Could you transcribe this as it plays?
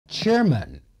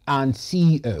Chairman and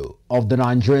CEO of the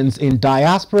Nigerians in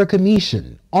Diaspora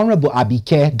Commission, Honorable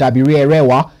Abike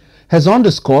Dabiri-Erewa, has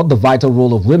underscored the vital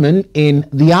role of women in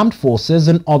the armed forces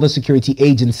and other security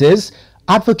agencies,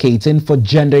 advocating for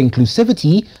gender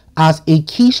inclusivity as a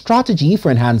key strategy for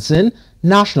enhancing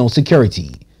national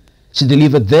security. She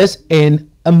delivered this in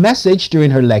a message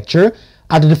during her lecture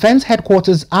at the Defense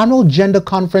Headquarters Annual Gender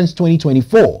Conference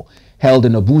 2024, held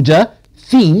in Abuja,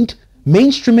 themed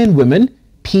Mainstreaming Women,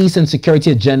 Peace and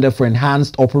Security Agenda for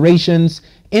Enhanced Operations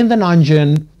in the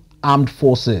Nigerian Armed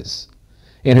Forces.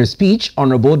 In her speech,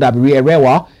 Honorable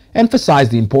Dabiri-Erewa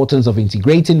emphasized the importance of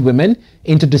integrating women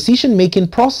into decision-making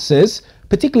processes,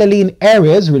 particularly in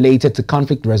areas related to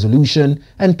conflict resolution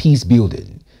and peace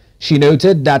building. She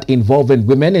noted that involving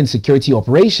women in security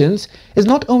operations is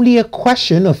not only a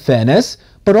question of fairness,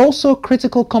 but also a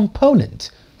critical component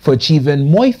for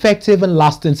achieving more effective and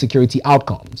lasting security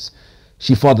outcomes.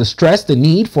 She further stressed the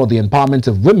need for the empowerment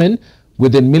of women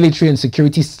within military and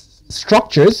security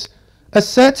structures,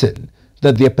 asserting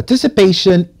that their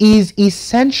participation is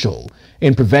essential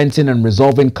in preventing and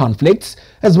resolving conflicts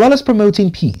as well as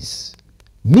promoting peace.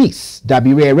 Ms.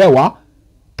 Dabiri-Erewa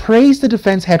praised the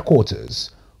Defense Headquarters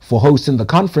for hosting the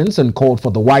conference and called for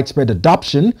the widespread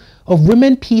adoption of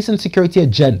women, peace and security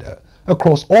agenda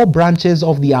across all branches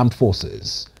of the armed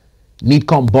forces.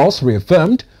 NiDCOM boss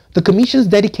reaffirmed the Commission's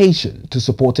dedication to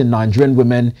supporting Nigerian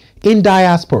women in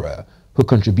diaspora who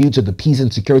contribute to the peace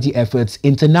and security efforts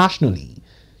internationally.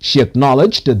 She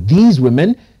acknowledged that these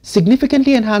women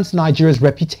significantly enhance Nigeria's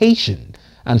reputation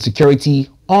and security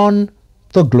on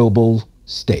the global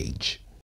stage.